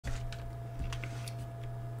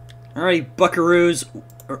Alright, buckaroos.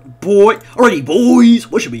 Alrighty, boys.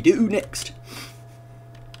 What should we do next?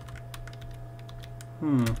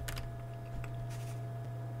 Oh,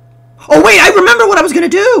 wait, I remember what I was gonna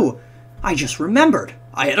do! I just remembered.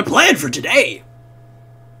 I had a plan for today.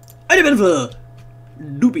 I had a bit of a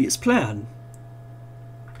dubious plan.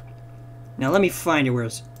 Now, let me find it.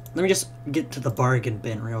 Let me just get to the bargain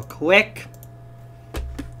bin real quick.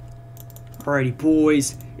 Alrighty,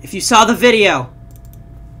 boys. If you saw the video,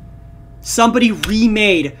 somebody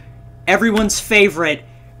remade everyone's favorite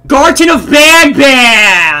Garten of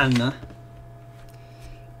Banban!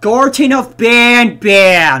 Garten of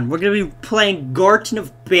Banban! We're gonna be playing Garten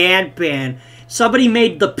of Banban. Somebody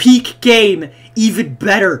made the peak game even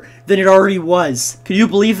better than it already was. Can you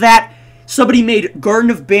believe that? Somebody made Garten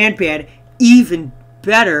of Banban even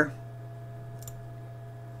better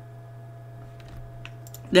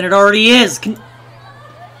than it already is.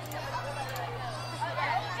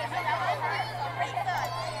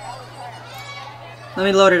 Let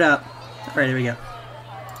me load it up. Alright, there we go.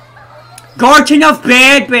 Garten of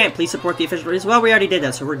Banban! Please support the official release. Well, we already did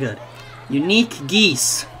that, so we're good. Unique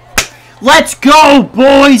geese. Let's go,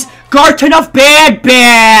 boys! Garten of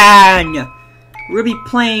Banban! We're gonna be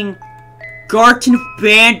playing Garten of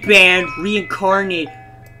Banban Reincarnated.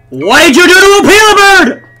 What did you do to Opila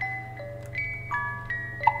Bird?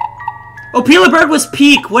 Opila Bird was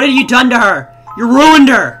peak. What have you done to her? You ruined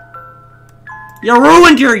her. You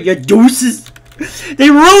ruined her, you deuces. They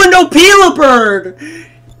ruined Opila Bird.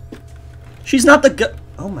 She's not the good.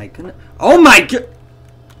 Oh my goodness. Oh my god.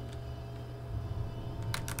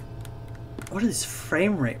 What is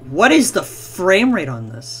frame rate? What is the frame rate on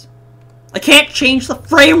this? I can't change the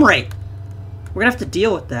frame rate. We're gonna have to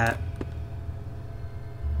deal with that.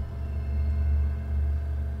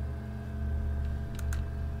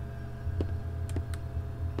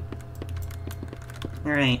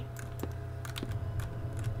 Alright.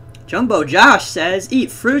 Jumbo Josh says,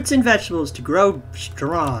 eat fruits and vegetables to grow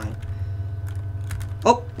strong.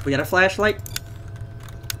 Oh, we got a flashlight.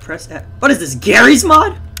 Press F. What is this, Gary's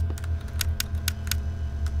mod?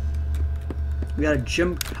 We got a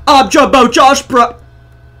Jumbo Josh, bro.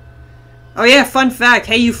 Oh yeah, fun fact.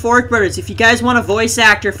 Hey, you Fork Brothers, if you guys want a voice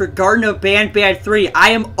actor for Garten of Banban 3,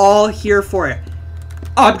 I am all here for it.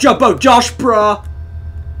 I'm Jumbo Josh, bruh.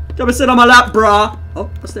 Come and sit on my lap, bruh. Oh,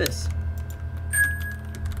 what's this?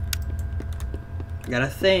 Got a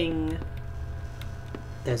thing.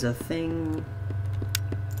 There's a thing.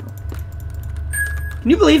 Can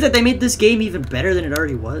you believe that they made this game even better than it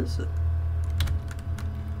already was?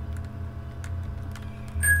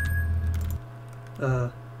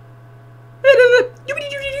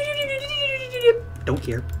 Don't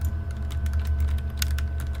care.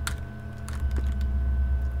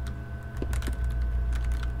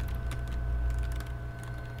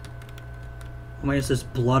 Oh my gosh, there's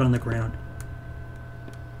blood on the ground.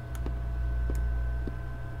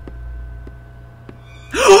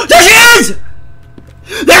 There she is!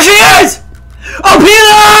 There she is!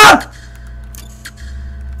 Opila!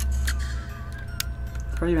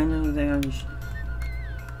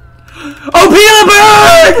 Opila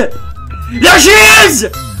Bird! There she is!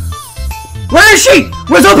 Where is she?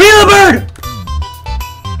 Where's Opila Bird?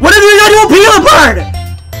 What have you done to Opila Bird?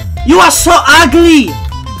 You are so ugly!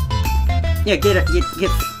 Yeah, get it.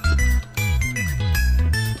 Get.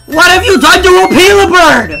 What have you done to Opila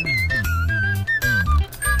Bird?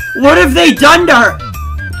 What have they done to her?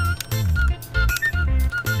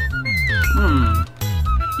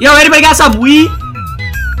 Yo, anybody got some weed?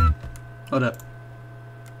 Hold up.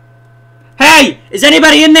 Hey, is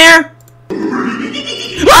anybody in there?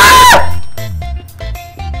 Ah!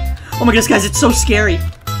 Oh my goodness, guys, it's so scary.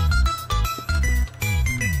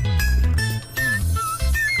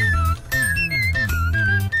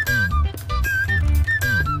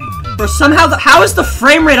 Bro, somehow, how is the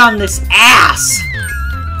frame rate on this ass?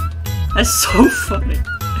 That's so funny.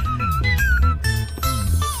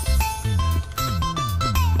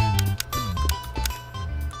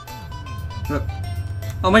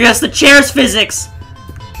 Oh my goodness, the chair's physics!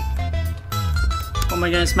 Oh my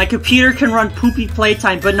goodness, my computer can run Poopy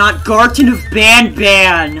Playtime, but not Garten of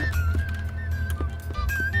Banban!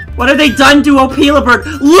 What have they done to Opila Bird?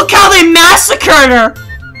 Look how they massacred her!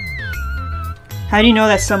 How do you know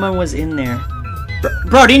that someone was in there?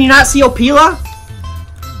 Bro, didn't you not see Opila?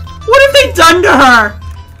 What have they done to her?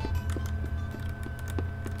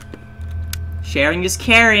 Sharing is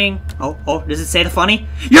caring. Oh, does it say the funny?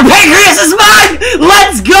 Your pancreas is mine!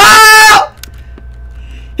 Let's go!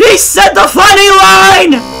 He said the funny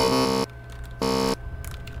line!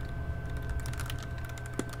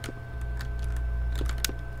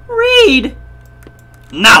 Read!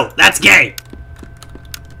 No, that's gay.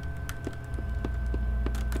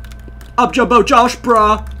 Up Jumbo Josh,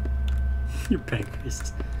 bruh. Your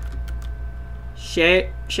pancreas.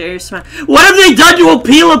 Share your smile. What have they done to a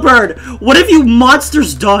Pila bird? What have you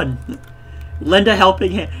monsters done? Lend a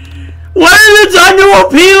helping hand. What have they done to a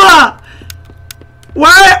Pila?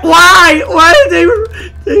 Why? Why did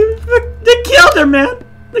they killed her, man?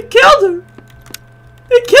 They killed her.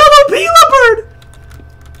 They killed a Pila bird.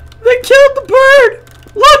 They killed the bird.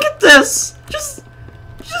 Look at this. Just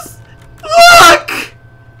look.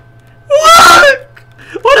 Look.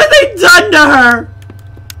 What have they done to her?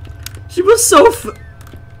 She was so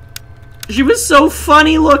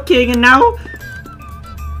funny looking, and now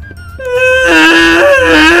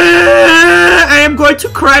I am going to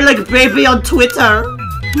cry like a baby on Twitter.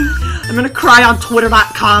 I'm gonna cry on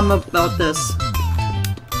Twitter.com about this.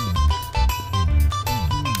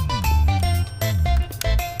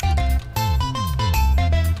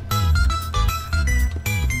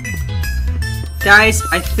 Guys,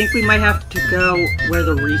 I think we might have to go where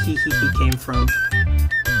the Ree-hee-hee-hee came from.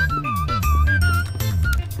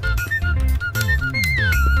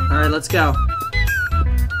 Alright, let's go.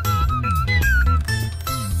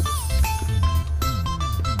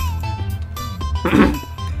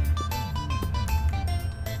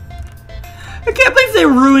 I can't believe they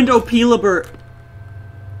ruined Opilabert.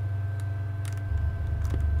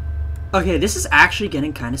 Okay, this is actually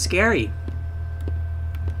getting kind of scary.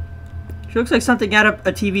 She looks like something out of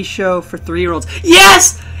a TV show for 3-year-olds.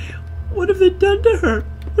 Yes! What have they done to her?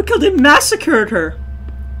 Look how they massacred her.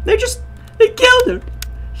 They killed her.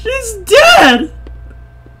 She's dead!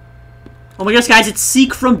 Oh my gosh, guys, it's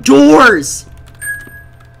Seek from Doors!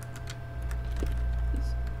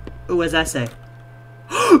 Ooh, what does that say?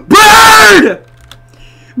 Bird!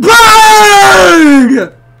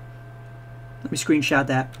 Bird! Let me screenshot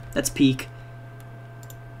that. That's peak.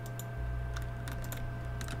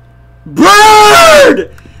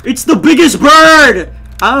 Bird! It's the biggest bird!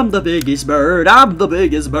 I'm the biggest bird. I'm the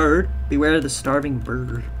biggest bird. Beware of the starving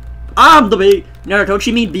bird. I'm the big... No, don't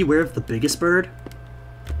you mean beware of the biggest bird?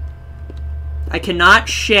 I cannot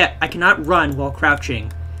shit. I cannot run while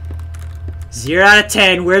crouching. 0 out of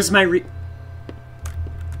 10. Where's my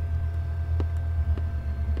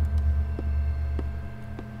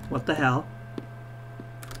What the hell?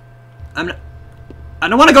 I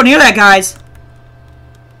don't want to go near that, guys.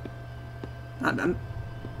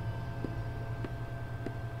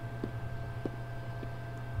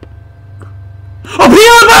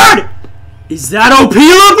 Opila bird! Is that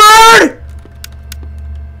Opila bird?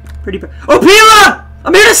 Pretty bird. Opila!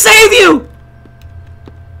 I'm here to save you!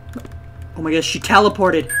 Oh my gosh, she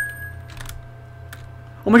teleported.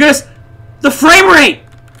 Oh my goodness! The frame rate!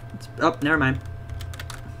 Oh, never mind.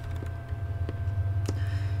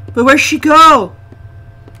 But where'd she go?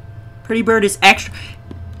 Pretty bird is extra...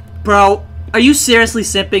 Bro, are you seriously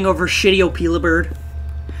simping over shitty Opila bird?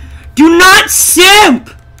 Do not simp!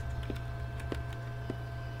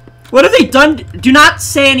 What have they done? Do not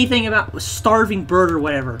say anything about a starving bird or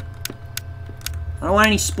whatever. I don't want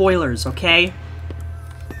any spoilers, okay?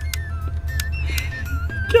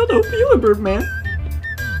 Killed Opila bird, man.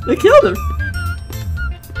 They killed her.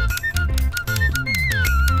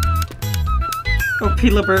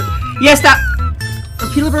 Opila bird. Yes, that...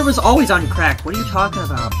 Opila bird was always on crack. What are you talking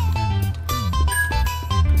about?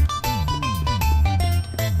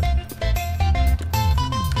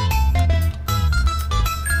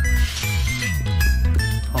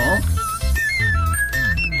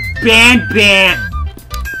 Banban!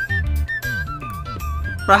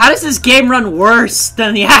 Bro, how does this game run worse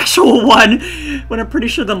than the actual one when I'm pretty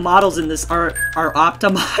sure the models in this are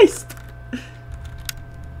optimized?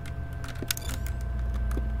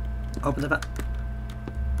 Open the vent.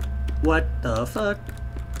 What the fuck?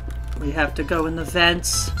 We have to go in the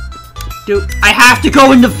vents. Dude, I have to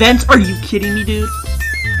go in the vents? Are you kidding me, dude?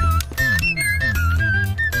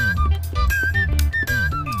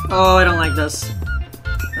 Oh, I don't like this.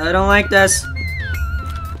 I don't like this.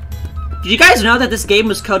 Did you guys know that this game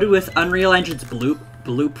was coded with Unreal Engine's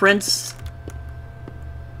blueprints?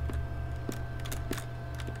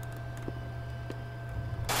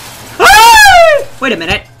 Ah! Wait a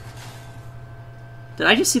minute. Did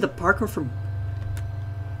I just see the parkour from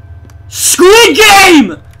Squid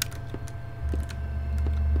Game?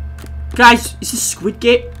 Guys, is this Squid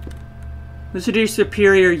Game? Mr. D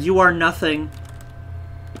Superior, you are nothing.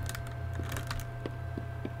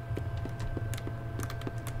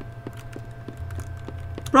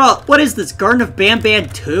 Bro, what is this? Garten of Banban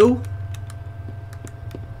 2?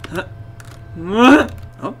 Huh?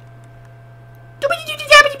 Oh.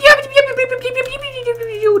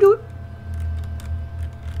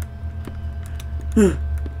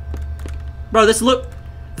 Bro, this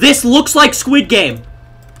looks like Squid Game.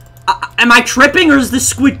 Am I tripping or is this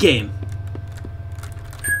Squid Game?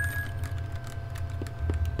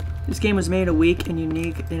 This game was made a weak and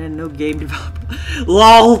unique and a no game developer.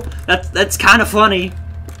 LOL! That's kind of funny.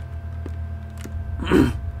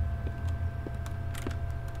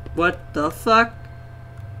 What the fuck?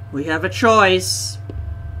 We have a choice.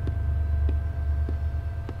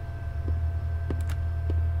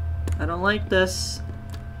 I don't like this.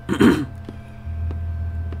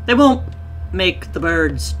 They won't make the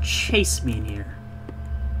birds chase me in here.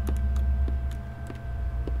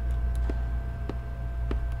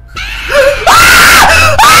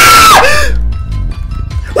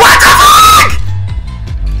 What the fuck?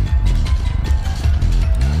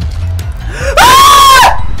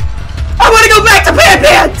 I want to go back to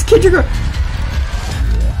Banban! Kid your girl.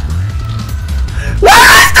 What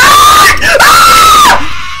is that?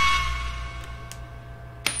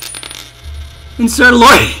 Insert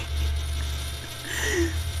Lori.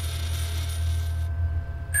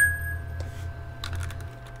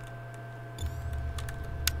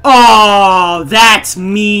 Oh, that's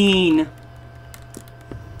mean.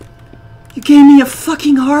 You gave me a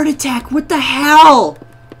fucking heart attack. What the hell?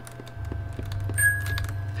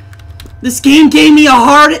 This game gave me a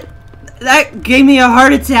heart... That gave me a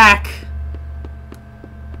heart attack.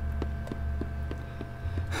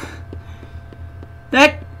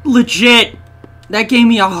 That legit... That gave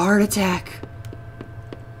me a heart attack.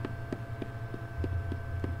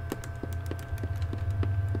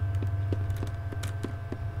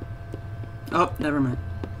 Oh, never mind.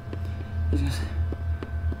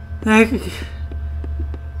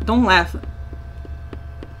 Don't laugh.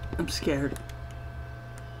 I'm scared.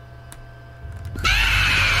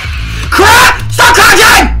 Crap! Stop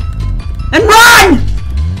crouching! And run!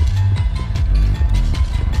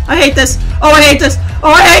 I hate this. Oh, I hate this.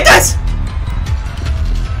 Oh, I hate this!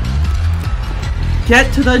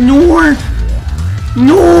 Get to the north!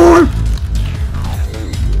 North!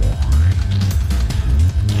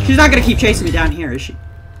 She's not gonna keep chasing me down here, is she?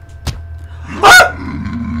 Ah!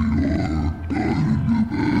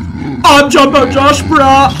 I'm Jumbo Josh,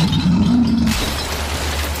 brah!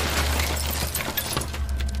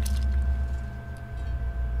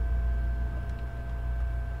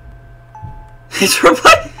 It's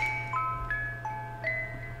robot.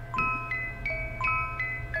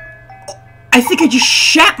 I think I just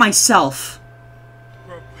shat myself.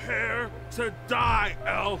 Prepare to die,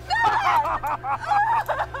 elf.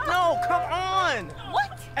 No, come on.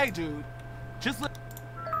 What? Hey, dude. Just let.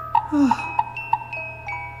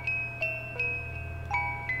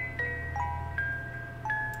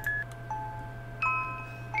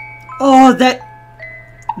 Oh, that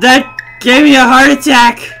gave me a heart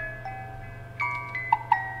attack.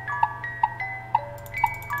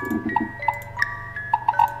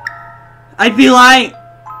 I'd be lying.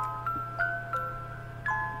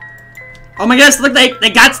 Oh my gosh, look, they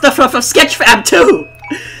got stuff off of Sketchfab too.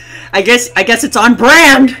 I guess it's on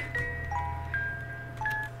brand.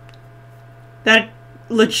 That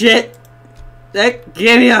legit, that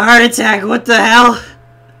gave me a heart attack. What the hell?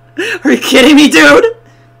 Are you kidding me, dude?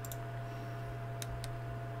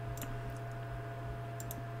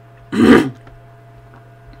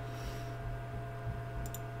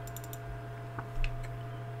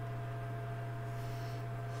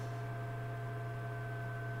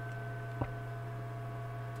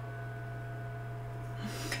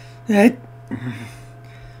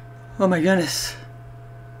 Oh my goodness.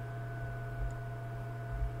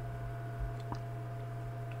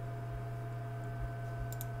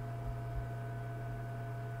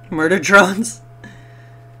 Murder drones?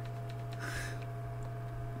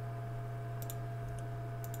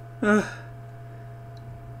 Oh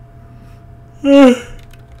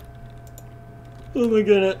my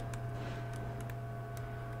god.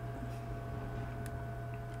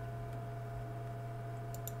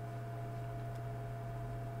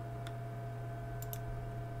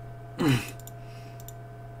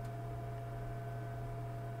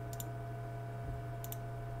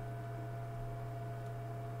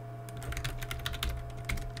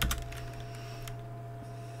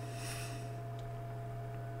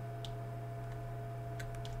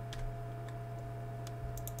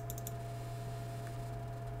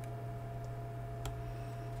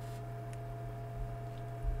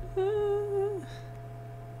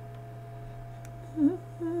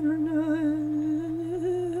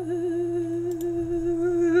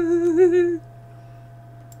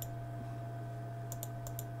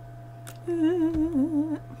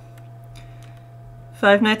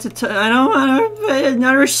 Five Nights at I don't want to play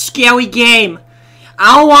another scary game.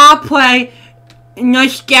 I don't want to play No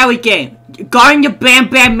scary game. Garten Of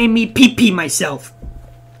Banban made me pee-pee myself.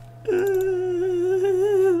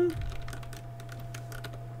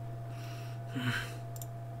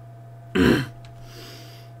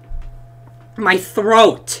 My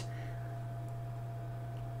throat.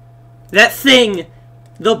 That thing,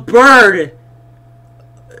 the bird,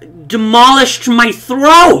 demolished my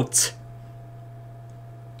throat.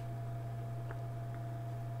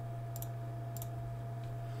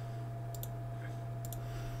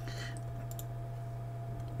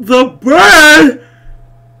 The bird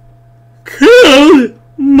killed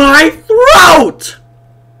my throat!